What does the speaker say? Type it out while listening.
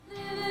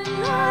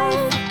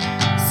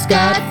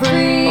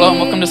Scot-free. Hello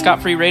and welcome to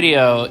Scot-free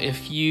Radio.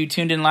 If you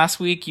tuned in last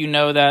week, you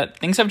know that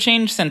things have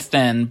changed since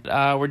then.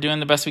 We're doing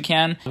the best we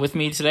can. With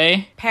me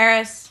today,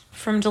 Paris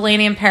from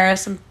Delaney in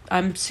Paris.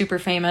 I'm super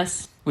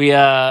famous. We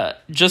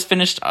just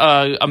finished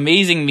an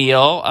amazing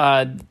meal.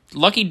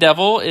 Lucky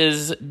Devil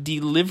is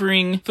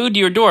delivering food to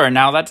your door.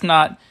 Now, that's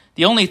not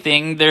the only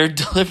thing. They're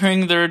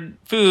delivering their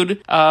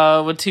food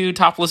with two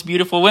topless,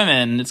 beautiful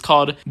women. It's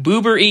called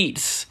Boober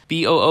Eats,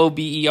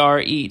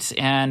 Boober Eats.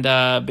 And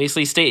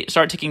basically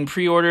start taking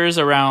pre-orders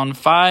around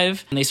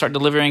 5, and they start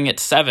delivering at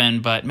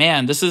 7. But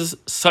man, this is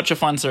such a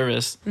fun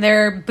service.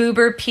 They're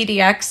Boober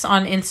PDX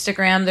on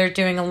Instagram. They're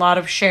doing a lot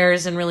of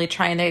shares and really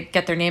trying to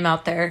get their name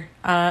out there.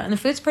 And the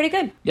food's pretty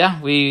good. Yeah,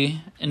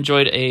 we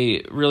enjoyed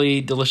a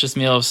really delicious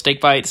meal of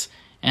steak bites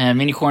and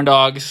mini corn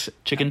dogs,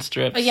 chicken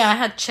strips. Oh, yeah, I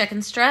had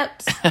chicken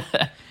strips.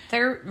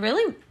 They're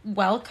really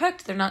well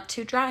cooked. They're not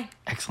too dry.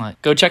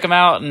 Excellent. Go check them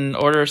out and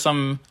order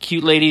some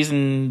cute ladies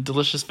and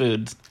delicious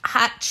foods.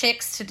 Hot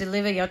chicks to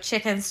deliver your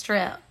chicken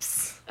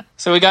strips.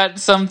 So we got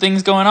some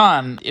things going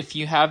on. If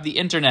you have the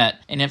internet,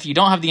 and if you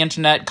don't have the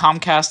internet,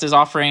 Comcast is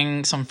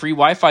offering some free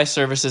Wi-Fi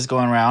services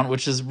going around,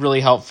 which is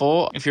really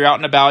helpful. If you're out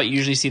and about, you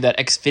usually see that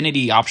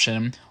Xfinity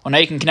option. Well, now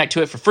you can connect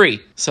to it for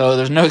free. So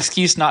there's no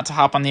excuse not to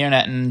hop on the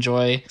internet and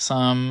enjoy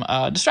some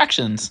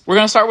distractions. We're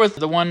going to start with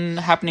the one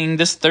happening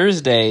this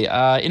Thursday.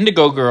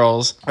 Indigo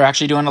Girls are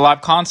actually doing a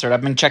live concert.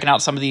 I've been checking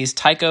out some of these.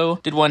 Tycho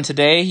did one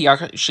today. He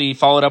actually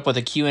followed up with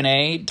a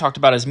Q&A, talked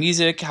about his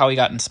music, how he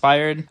got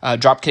inspired.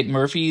 Dropkick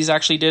Murphys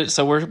actually did it.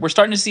 So we're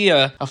starting to see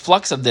a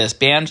flux of this.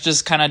 Bands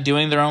just kind of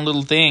doing their own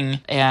little thing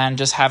and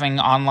just having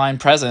online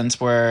presence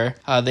where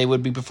they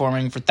would be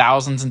performing for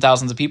thousands and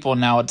thousands of people.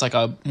 Now it's like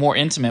a more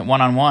intimate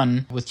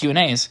one-on-one with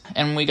Q&As.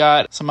 And we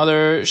got some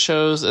other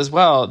shows as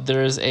well.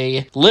 There's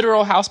a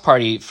literal house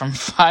party from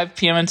 5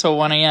 p.m. until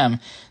 1 a.m.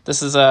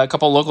 This is a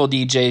couple local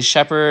DJs,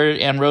 Shepherd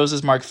and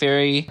Roses, Mark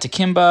Ferry,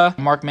 Takimba,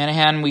 Mark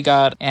Manahan we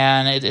got,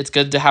 and it's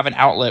good to have an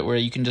outlet where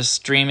you can just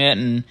stream it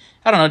and,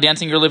 I don't know,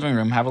 dance in your living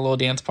room, have a little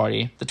dance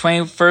party. The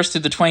 21st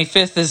through the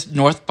 25th is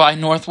North by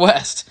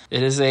Northwest.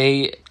 It is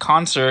a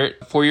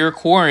concert for your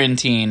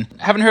quarantine.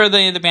 Haven't heard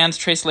the bands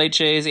Tres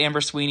Leches,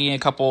 Amber Sweeney, a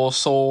couple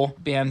soul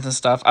bands and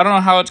stuff. I don't know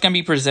how it's going to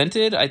be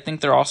presented. I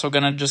think they're also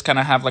going to just kind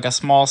of have like a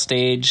small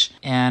stage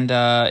and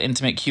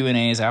intimate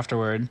Q&As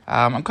afterward.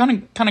 I'm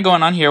kind of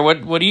going on here.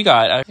 What do you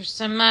got? There's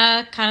some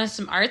kind of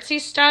some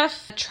artsy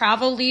stuff.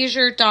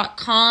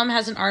 TravelLeisure.com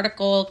has an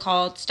article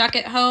called Stuck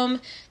at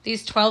Home.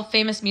 These 12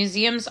 famous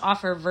museums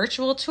offer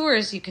virtual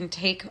tours you can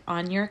take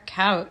on your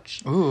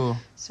couch. Ooh.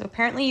 So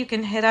apparently you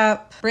can hit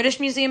up British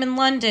Museum in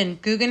London,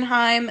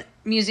 Guggenheim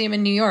Museum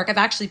in New York. I've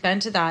actually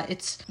been to that.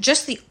 It's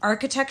just the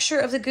architecture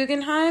of the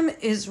Guggenheim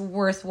is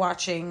worth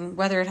watching,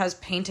 whether it has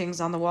paintings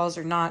on the walls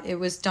or not. It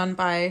was done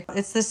by,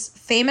 it's this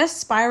famous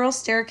spiral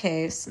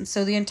staircase. And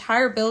so the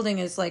entire building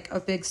is like a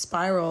big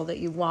spiral that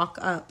you walk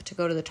up to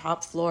go to the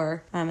top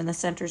floor. And the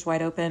center's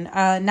wide open.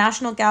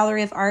 National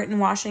Gallery of Art in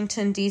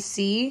Washington,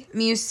 D.C.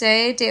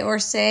 Musée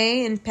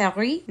d'Orsay in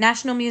Paris.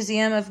 National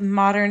Museum of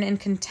Modern and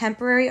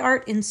Contemporary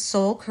Art in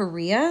Seoul,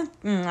 Korea.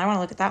 I want to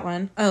look at that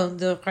one. Oh,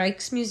 the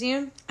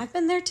Rijksmuseum. I've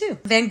been there too.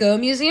 Van Gogh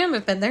Museum,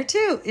 I've been there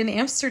too, in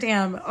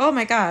Amsterdam. Oh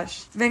my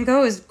gosh. Van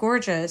Gogh is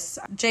gorgeous.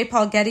 J.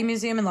 Paul Getty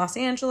Museum in Los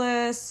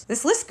Angeles.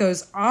 This list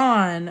goes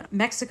on.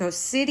 Mexico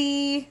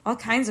City, all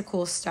kinds of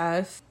cool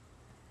stuff.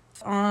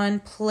 On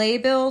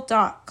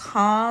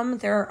playbill.com,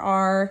 there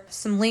are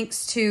some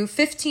links to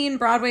 15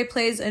 Broadway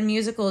plays and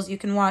musicals you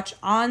can watch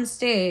on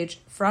stage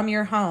from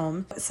your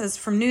home. It says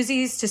from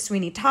Newsies to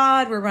Sweeney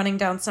Todd, we're running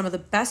down some of the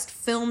best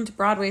filmed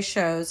Broadway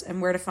shows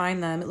and where to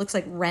find them. It looks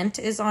like Rent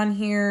is on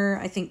here.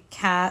 I think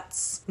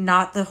Cats,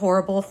 Not the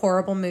Horrible,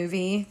 Horrible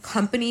Movie.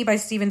 Company by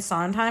Stephen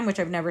Sondheim, which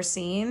I've never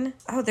seen.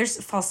 Oh,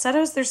 there's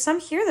falsettos. There's some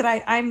here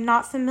that I'm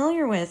not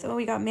familiar with. Oh,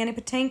 we got Manny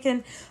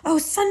Patinkin. Oh,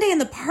 Sunday in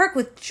the Park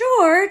with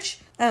George.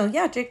 Oh,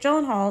 yeah, Jake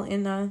Gyllenhaal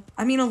in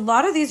a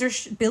lot of these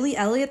are Billy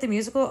Elliot, the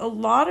musical. A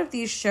lot of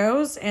these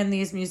shows and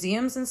these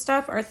museums and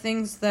stuff are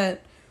things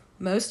that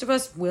most of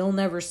us will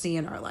never see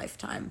in our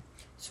lifetime.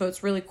 So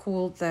it's really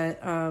cool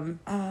that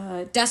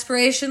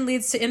desperation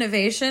leads to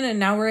innovation, and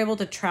now we're able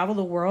to travel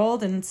the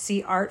world and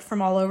see art from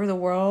all over the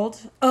world.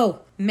 Oh,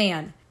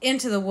 man.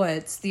 Into the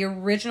Woods, the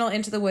original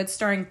Into the Woods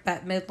starring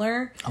Bette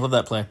Midler. I love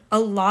that play. A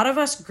lot of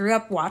us grew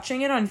up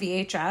watching it on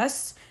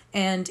VHS.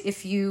 And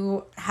if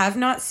you have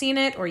not seen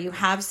it, or you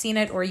have seen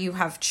it, or you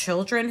have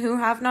children who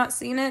have not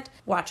seen it,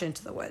 watch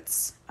Into the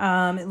Woods.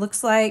 It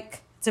looks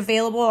like it's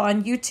available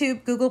on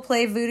YouTube, Google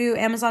Play, Vudu,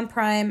 Amazon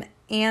Prime,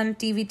 and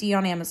DVD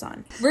on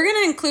Amazon. We're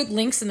going to include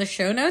links in the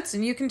show notes,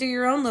 and you can do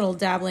your own little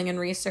dabbling and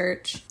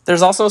research.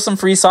 There's also some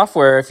free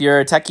software. If you're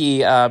a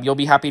techie, you'll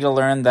be happy to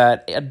learn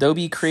that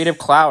Adobe Creative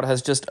Cloud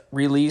has just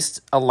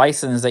released a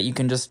license that you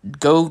can just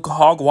go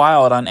hog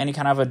wild on any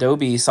kind of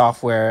Adobe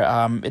software.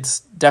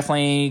 It's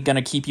definitely going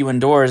to keep you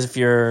indoors if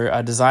you're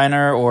a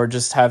designer or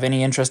just have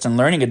any interest in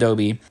learning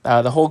Adobe.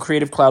 The whole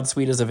Creative Cloud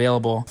suite is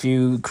available. If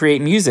you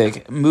create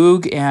music,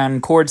 Moog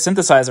and Chord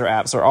synthesizer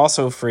apps are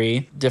also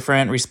free.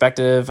 Different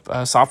respective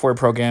software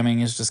programming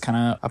is just kind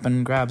of up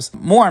in grabs.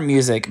 More on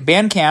music.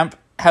 Bandcamp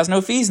has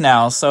no fees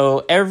now,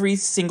 so every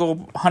single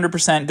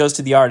 100% goes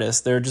to the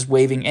artist. They're just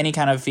waiving any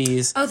kind of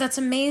fees. Oh, that's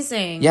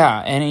amazing.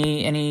 Yeah,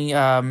 any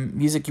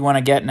music you want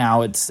to get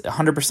now, it's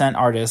 100%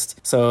 artist.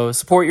 So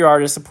support your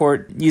artist,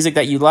 support music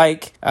that you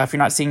like. If you're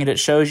not seeing it at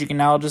shows, you can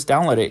now just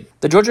download it.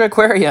 The Georgia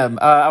Aquarium,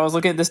 I was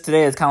looking at this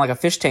today, it's kind of like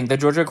a fish tank. The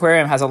Georgia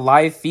Aquarium has a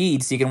live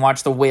feed, so you can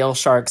watch the whale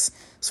sharks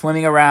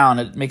swimming around.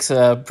 It makes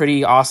a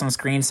pretty awesome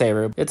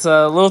screensaver. It's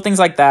little things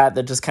like that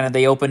just kind of,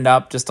 they opened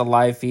up just a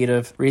live feed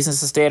of reasons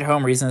to stay at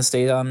home, reasons to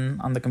stay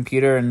on the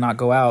computer and not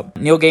go out.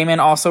 Neil Gaiman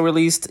also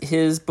released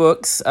his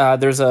books.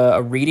 There's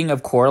a reading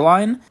of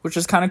Coraline, which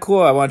is kind of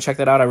cool. I want to check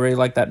that out. I really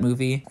like that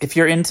movie. If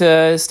you're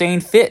into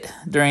staying fit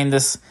during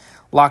this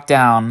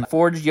lockdown,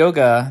 Forge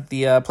Yoga,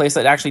 the place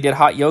that actually did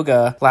hot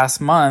yoga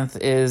last month,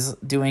 is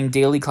doing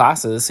daily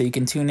classes, so you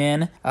can tune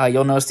in.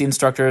 You'll notice the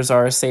instructors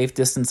are a safe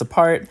distance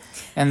apart,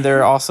 and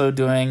they're also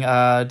doing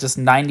just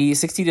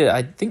 60 to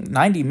I think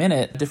 90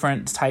 minute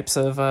different types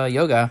of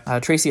yoga.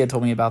 Tracy had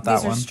told me about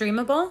that one. These are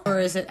streamable, or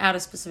is it at a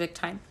specific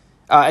time?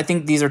 I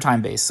think these are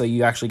time-based, so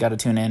you actually got to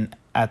tune in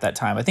at that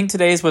time. I think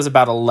today's was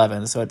about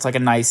 11, so it's like a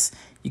nice,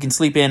 you can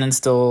sleep in and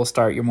still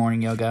start your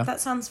morning yoga.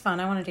 That sounds fun.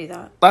 I want to do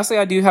that. Lastly,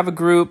 I do have a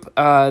group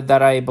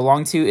that I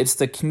belong to. It's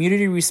the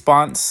Community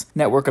Response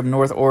Network of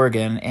North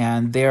Oregon,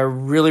 and they're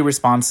really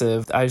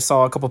responsive. I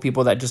saw a couple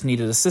people that just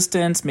needed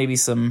assistance, maybe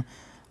some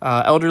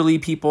elderly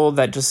people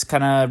that just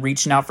kind of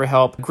reaching out for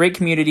help. Great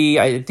community.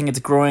 I think it's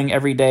growing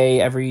every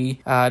day. Every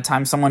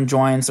time someone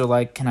joins, they're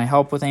like, can I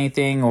help with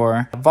anything?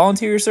 Or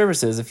volunteer your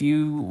services. If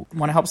you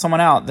want to help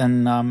someone out,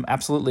 then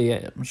absolutely.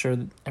 I'm sure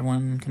that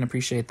everyone can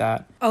appreciate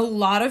that. A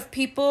lot of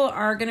people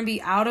are going to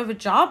be out of a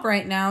job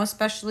right now,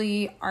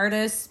 especially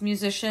artists,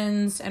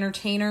 musicians,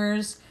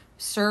 entertainers,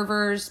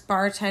 servers,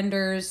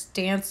 bartenders,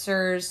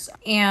 dancers,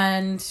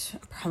 and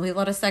probably a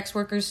lot of sex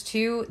workers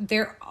too.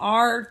 There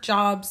are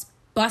jobs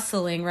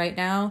bustling right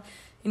now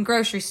in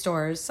grocery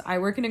stores. I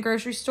work in a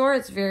grocery store.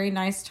 It's very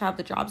nice to have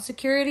the job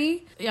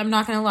security. I'm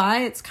not going to lie,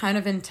 it's kind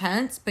of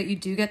intense, but you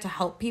do get to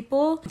help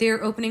people.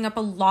 They're opening up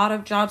a lot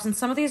of jobs, and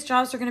some of these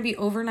jobs are going to be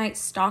overnight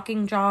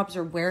stocking jobs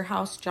or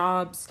warehouse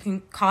jobs.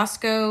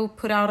 Costco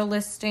put out a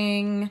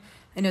listing.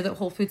 I know that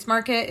Whole Foods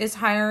Market is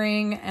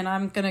hiring, and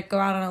I'm going to go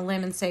out on a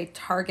limb and say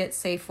Target,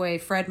 Safeway,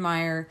 Fred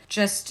Meyer.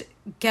 Just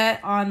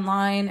get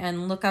online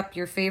and look up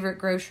your favorite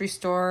grocery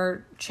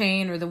store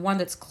chain or the one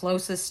that's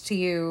closest to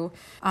you,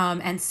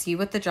 and see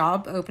what the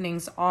job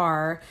openings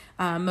are.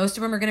 Most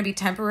of them are going to be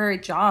temporary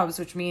jobs,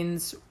 which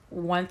means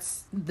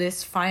once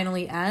this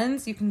finally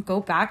ends, you can go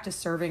back to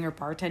serving or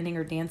bartending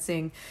or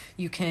dancing.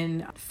 You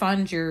can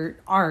fund your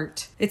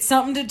art. It's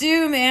something to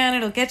do, man.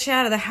 It'll get you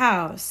out of the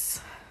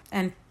house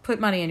and put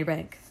money in your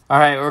bank. All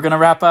right, we're going to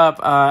wrap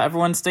up.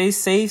 Everyone stay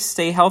safe,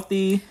 stay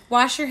healthy.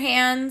 Wash your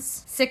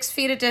hands, 6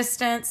 feet of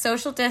distance,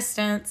 social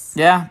distance.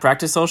 Yeah,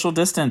 practice social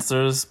distance.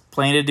 There's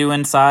plenty to do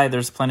inside.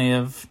 There's plenty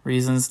of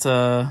reasons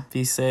to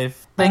be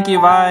safe. Thank you,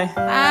 bye.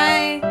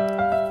 Bye.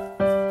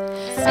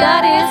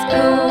 Scott is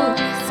cool,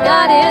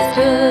 Scott is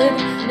good,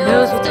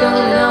 knows what's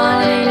going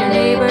on in your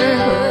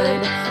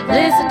neighborhood.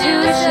 Listen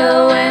to his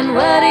show and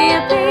what do you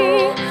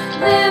be?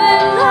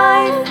 Living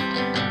life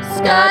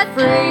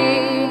scot-free.